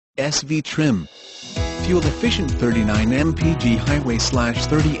SV trim. Fuel-efficient 39 mpg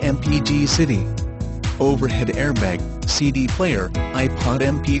highway/30 mpg city. Overhead airbag, CD player, iPod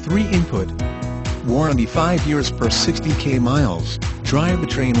MP3 input. Warranty 5 years per 60k miles,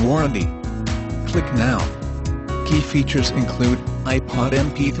 drivetrain warranty. Click now. Key features include iPod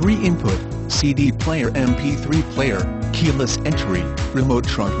MP3 input, CD player MP3 player, keyless entry, remote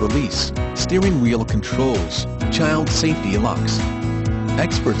trunk release, steering wheel controls, child safety locks.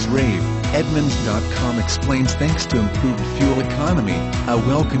 Experts rave. Edmunds.com explains thanks to improved fuel economy, a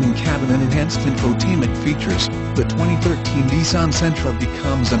welcoming cabin and enhanced infotainment features, the 2013 Nissan Sentra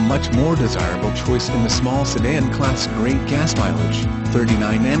becomes a much more desirable choice in the small sedan class. Great gas mileage,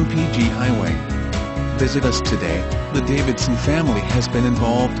 39 mpg highway. Visit us today. The Davidson family has been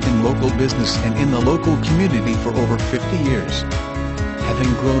involved in local business and in the local community for over 50 years.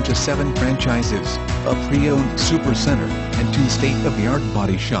 Having grown to 7 franchises, a pre-owned supercenter, and 2 state-of-the-art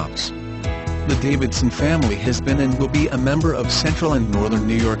body shops. The Davidson family has been and will be a member of Central and Northern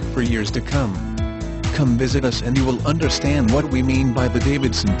New York for years to come. Come visit us and you will understand what we mean by the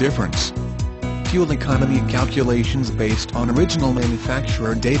Davidson difference. Fuel economy calculations based on original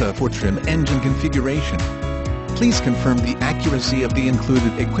manufacturer data for trim engine configuration. Please confirm the accuracy of the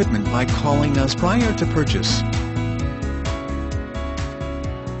included equipment by calling us prior to purchase.